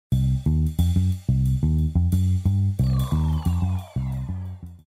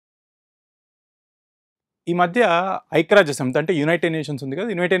ఈ మధ్య ఐక్యరాజ్య సమితి అంటే యునైటెడ్ నేషన్స్ ఉంది కదా,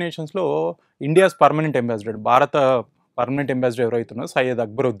 యునైటెడ్ నేషన్స్‌లో ఇండియాస్ పర్మనెంట్ అంబాసిడర్, భారత పర్మనెంట్ అంబాసిడర్ ఎవరైతే ఉన్నారో సయ్యద్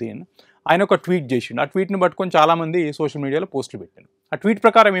అక్బరుద్దీన్, ఆయన ఒక ట్వీట్ చేసిండు. ఆ ట్వీట్‌ని పట్టుకొని చాలామంది సోషల్ మీడియాలో పోస్టులు పెట్టారు. ఆ ట్వీట్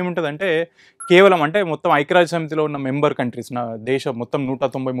ప్రకారం ఏముంటదంటే, కేవలం అంటే మొత్తం ఐక్యరాజ్య సమితిలో ఉన్న మెంబర్ కంట్రీస్, నా దేశం మొత్తం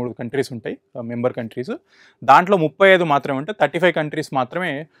 193 కంట్రీస్ ఉంటాయి మెంబర్ కంట్రీస్. దాంట్లో 35 మాత్రమే అంటే 35 కంట్రీస్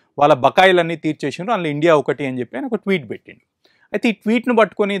మాత్రమే వాళ్ళ బకాయిలన్నీ తీర్చేసిండ్రు. అందులో ఇండియా ఒకటి అని చెప్పి ఆయన ఒక ట్వీట్ పెట్టిండు. అయితే ఈ ట్వీట్‌ను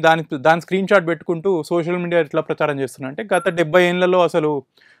పట్టుకొని దాని స్క్రీన్ షాట్ పెట్టుకుంటూ సోషల్ మీడియా ఎట్లా ప్రచారం చేస్తున్నారంటే, గత 70 ఏళ్లలో అసలు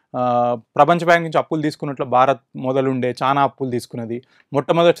ప్రపంచ బ్యాంక్ నుంచి అప్పులు తీసుకున్నట్లు భారత్ మొదలుండే చాలా అప్పులు తీసుకున్నది.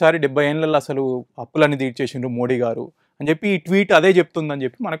 మొట్టమొదటిసారి 70 ఏళ్లలో అసలు అప్పులన్నీ తీర్చేసిండ్రు మోడీ గారు అని చెప్పి ఈ ట్వీట్ అదే చెప్తుందని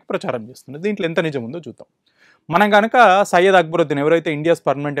చెప్పి మనకు ప్రచారం చేస్తున్నారు. దీంట్లో ఎంత నిజం ఉందో చూద్దాం. మనం కనుక సయ్యద్ అక్బరుద్దీన్ ఎవరైతే India's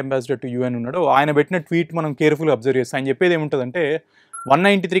permanent ambassador to UN ఉన్నాడో ఆయన పెట్టిన ట్వీట్ మనం కేర్ఫుల్గా అబ్జర్వ్ చేస్తే ఆయన చెప్పేది ఏముంటుందంటే,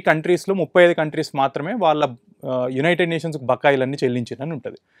 193 కంట్రీస్లో 35 కంట్రీస్ మాత్రమే వాళ్ళ యునైటెడ్ నేషన్స్కి బకాయిలన్నీ చెల్లించినని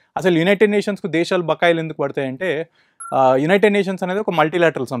ఉంటుంది. అసలు యునైటెడ్ నేషన్స్కు దేశాలు బకాయిలు ఎందుకు పడతాయంటే, యునైటెడ్ నేషన్స్ అనేది ఒక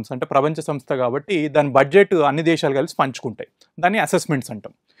మల్టీలాటరల్ సంస్థ, అంటే ప్రపంచ సంస్థ కాబట్టి దాని బడ్జెట్ అన్ని దేశాలు కలిసి పంచుకుంటాయి. దాన్ని అసెస్మెంట్స్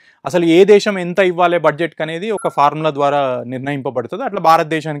అంటాం. అసలు ఏ దేశం ఎంత ఇవ్వాలి బడ్జెట్కి అనేది ఒక ఫార్ములా ద్వారా నిర్ణయింపబడుతుంది. అట్లా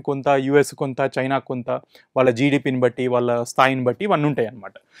భారతదేశానికి కొంత, యూఎస్ కొంత, చైనా కొంత, వాళ్ళ జీడిపిని బట్టి, వాళ్ళ స్థాయిని బట్టి ఇవన్నీ ఉంటాయి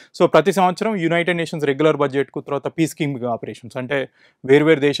అన్నమాట. సో ప్రతి సంవత్సరం యునైటెడ్ నేషన్స్ రెగ్యులర్ బడ్జెట్కు, తర్వాత పీస్ కీపింగ్ ఆపరేషన్స్ అంటే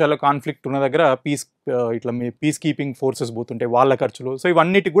వేరు దేశాల కాన్ఫ్లిక్ట్ ఉన్న దగ్గర ఇట్లా పీస్ కీపింగ్ ఫోర్సెస్ పోతుంటాయి, వాళ్ళ ఖర్చులు. సో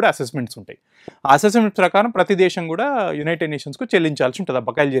ఇవన్నిటికి కూడా అసెస్మెంట్స్ ఉంటాయి. ఆ అసెస్మెంట్స్ ప్రకారం ప్రతి దేశం కూడా యునైటెడ్ నేషన్స్కు చెల్లించాల్సి ఉంటుంది, ఆ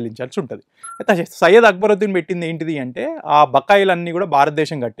బకాయిలు చెల్లించాల్సి ఉంటుంది. అయితే సయ్యద్ అక్బరుద్దీన్ పెట్టింది ఏంటిది అంటే, ఆ బకాయిలన్నీ కూడా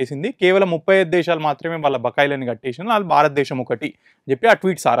భారతదేశం కట్టేసింది. కేవలం 35 దేశాలు మాత్రమే వాళ్ళ బకాయిలని కట్టేసింది, వాళ్ళు భారతదేశం ఒకటి చెప్పి ఆ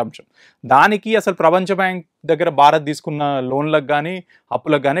ట్వీట్ సారాంశం. దానికి అసలు ప్రపంచ బ్యాంక్ దగ్గర భారత్ తీసుకున్న లోన్లకు కానీ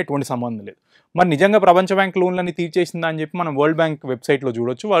అప్పులకు కానీ ఎటువంటి సంబంధం లేదు. మరి నిజంగా ప్రపంచ బ్యాంక్ లోన్లని తీర్చేసిందా అని చెప్పి మనం వరల్డ్ బ్యాంక్ వెబ్సైట్లో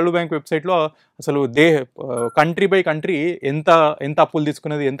చూడొచ్చు. వరల్డ్ బ్యాంక్ వెబ్సైట్లో అసలు కంట్రీ బై కంట్రీ ఎంత అప్పులు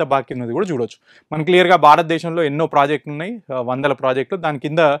తీసుకున్నది, ఎంత బాకీ ఉన్నది కూడా చూడొచ్చు. మనం క్లియర్గా భారతదేశంలో ఎన్నో ప్రాజెక్టులు ఉన్నాయి, వందల ప్రాజెక్టులు, దాని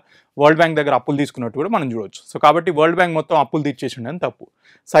కింద వరల్డ్ బ్యాంక్ దగ్గర అప్పులు తీసుకున్నట్టు కూడా మనం చూడొచ్చు. సో కాబట్టి వరల్డ్ బ్యాంక్ మొత్తం అప్పులు తీర్చేసిండని తప్పు.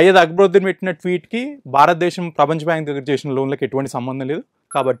 సయ్యద్ అక్బరుద్దీన్ పెట్టిన ట్వీట్కి భారతదేశం ప్రపంచ బ్యాంక్ దగ్గర చేసిన లోన్లకు ఎటువంటి సంబంధం లేదు,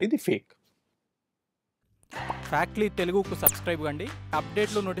 కాబట్టి ఇది ఫేక్. ఫ్యాక్ట్లీ తెలుగుకు సబ్స్క్రైబ్ కండి.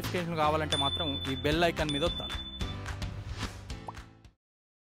 అప్డేట్లు నోటిఫికేషన్ కావాలంటే మాత్రం ఈ బెల్ ఐకాన్ మీద వస్తాను.